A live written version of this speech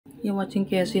You're watching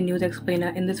KSG News Explainer.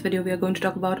 In this video, we are going to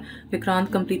talk about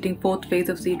Vikrant completing 4th phase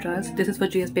of sea trials. This is for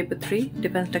GS Paper 3,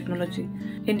 Defense Technology.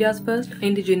 India's first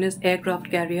indigenous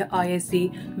aircraft carrier,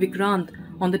 IAC Vikrant,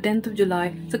 on the 10th of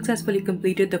July, successfully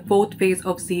completed the 4th phase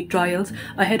of sea trials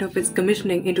ahead of its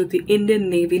commissioning into the Indian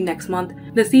Navy next month.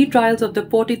 The sea trials of the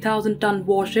 40,000-ton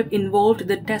warship involved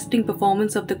the testing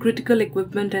performance of the critical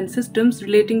equipment and systems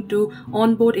relating to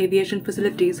onboard aviation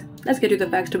facilities. Let's get you the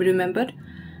facts to be remembered.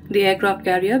 The aircraft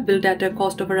carrier, built at a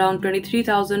cost of around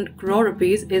 23,000 crore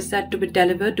rupees, is set to be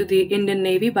delivered to the Indian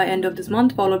Navy by end of this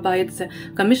month, followed by its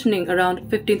commissioning around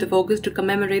 15th of August to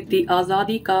commemorate the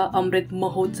Azadi Ka Amrit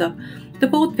Mahotsav. The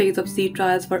 4th phase of sea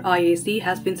trials for IAC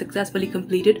has been successfully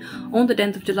completed on the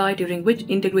 10th of July, during which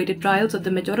integrated trials of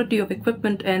the majority of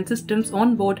equipment and systems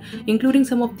on board, including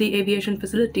some of the aviation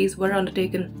facilities, were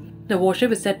undertaken. The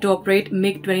warship is set to operate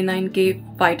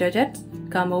MiG-29K fighter jets,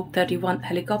 Kamov-31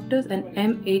 helicopters and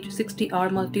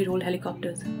MH-60R multi-role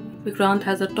helicopters. Vikrant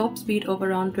has a top speed of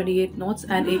around 28 knots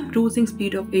and a cruising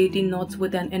speed of 18 knots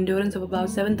with an endurance of about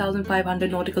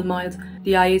 7,500 nautical miles.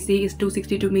 The IAC is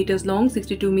 262 meters long,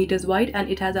 62 meters wide, and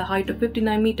it has a height of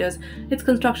 59 meters. Its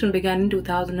construction began in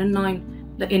 2009.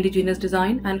 The indigenous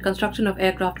design and construction of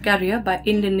aircraft carrier by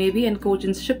Indian Navy and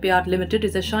Cochin's Shipyard Limited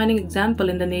is a shining example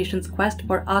in the nation's quest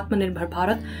for Atmanirbhar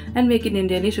Bharat and Make in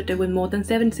India initiative with more than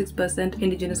 76%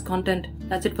 indigenous content.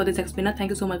 That's it for this explainer. Thank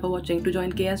you so much for watching. To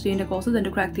join KSG India courses and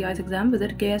to crack the ICE exam,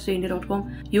 visit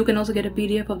ksgindia.com. You can also get a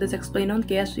PDF of this explainer on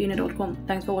ksgindia.com.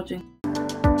 Thanks for watching.